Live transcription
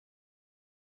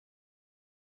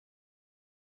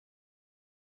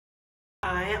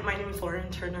Hi, my name is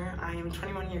Lauren Turner. I am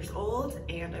 21 years old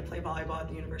and I play volleyball at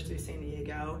the University of San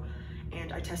Diego,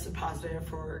 and I tested positive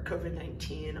for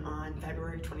COVID-19 on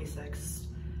February 26,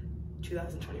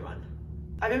 2021.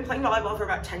 I've been playing volleyball for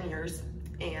about 10 years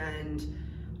and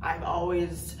I've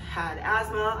always had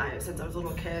asthma. Since I was a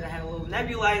little kid, I had a little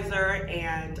nebulizer,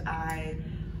 and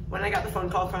when I got the phone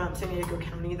call from San Diego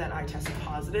County that I tested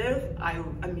positive, I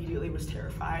immediately was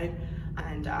terrified.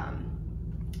 And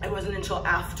it wasn't until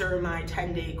after my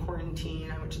 10-day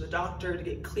quarantine, I went to the doctor to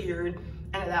get cleared.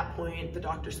 And at that point, the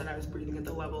doctor said I was breathing at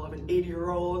the level of an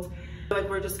 80-year-old. Like,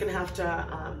 we're just gonna have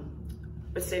to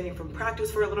abstaining from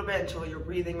practice for a little bit until your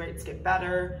breathing rates get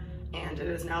better. And it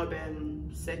has now been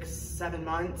 6-7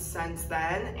 months since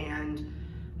then, and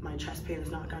my chest pain has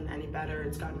not gotten any better.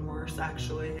 It's gotten worse,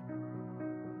 actually.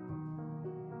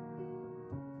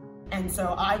 And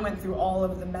so I went through all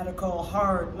of the medical,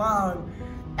 heart, lung,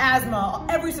 asthma,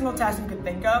 every single test you could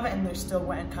think of, and they still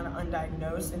went kind of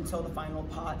undiagnosed until the final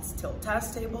POTS tilt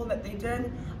test table that they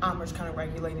did, which kind of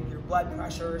regulated your blood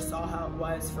pressure, saw how it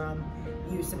was from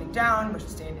you sitting down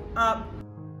versus standing up.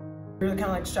 We were kind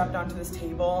of like strapped onto this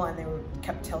table and they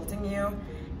kept tilting you.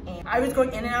 And I was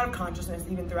going in and out of consciousness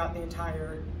even throughout the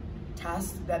entire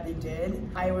test that they did.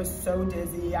 I was so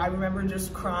dizzy. I remember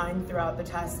just crying throughout the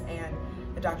test, and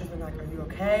the doctor's been like, "Are you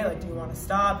okay? Like, do you want to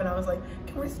stop?" And I was like,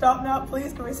 "Can we stop now,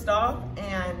 please? Can we stop?"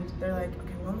 And they're like,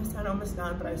 "Okay, we're almost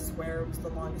done," but I swear it was the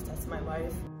longest test of my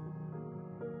life.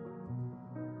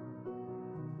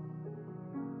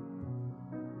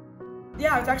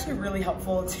 Yeah, it's actually really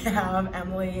helpful to have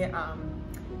Emily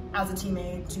as a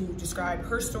teammate to describe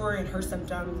her story and her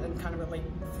symptoms and kind of relate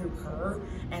through her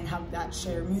and have that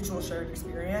mutual shared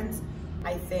experience.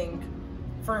 I think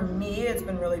for me, it's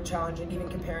been really challenging even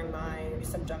comparing my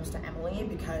symptoms to Emily,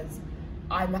 because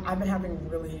I've been having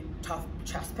really tough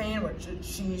chest pain, which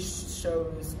she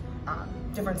shows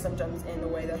different symptoms in the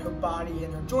way that her body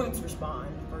and her joints respond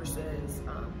versus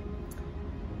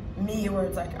me, where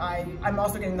it's like I'm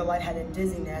also getting the lightheaded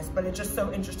dizziness. But it's just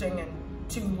so interesting and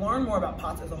to learn more about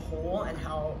POTS as a whole and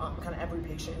how kind of every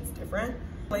patient is different.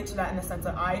 I relate to that in the sense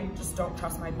that I just don't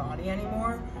trust my body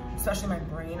anymore, especially my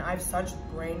brain. I have such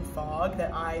brain fog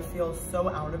that I feel so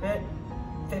out of it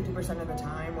 50% of the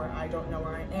time, where I don't know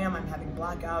where I am. I'm having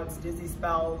blackouts, dizzy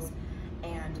spells,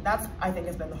 and that's, I think,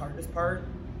 has been the hardest part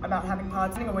about having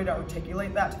POTS. Finding a way to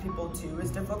articulate that to people too is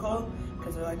difficult,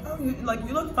 because they're like, "Oh,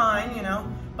 you look fine," you know?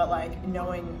 But like,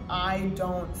 knowing I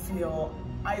don't feel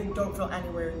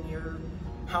anywhere near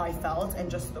how I felt,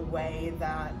 and just the way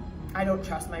that I don't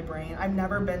trust my brain. I've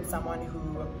never been someone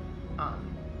who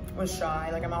was shy.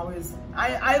 Like, I'm always,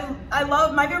 I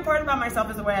love, my favorite part about myself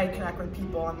is the way I connect with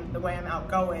people and the way I'm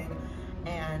outgoing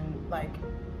and like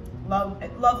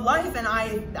love life. And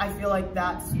I feel like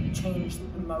that's changed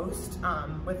the most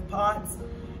with POTS,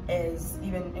 is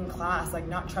even in class, like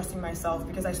not trusting myself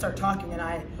because I start talking and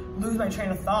I lose my train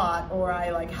of thought, or I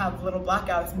like have little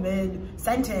blackouts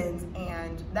mid-sentence,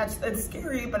 and it's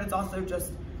scary, but it's also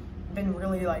just been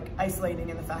really like isolating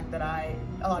in the fact that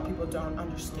a lot of people don't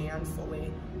understand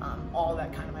fully all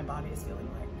that kind of my body is feeling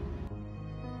like.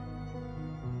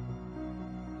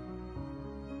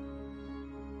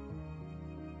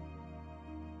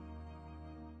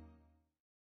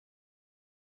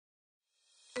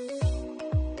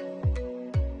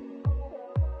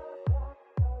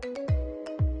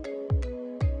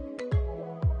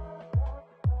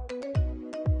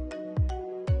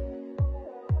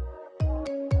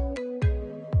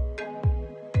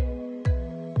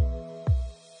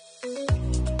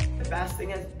 The best thing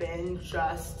has been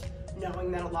just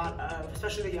knowing that a lot of,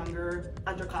 especially the younger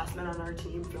underclassmen on our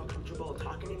team, feel comfortable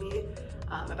talking to me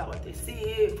about what they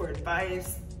see, for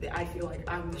advice. I feel like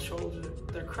I'm the shoulder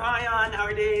they cry on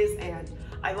nowadays, and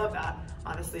I love that.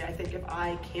 Honestly, I think if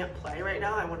I can't play right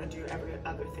now, I want to do every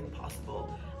other thing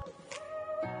possible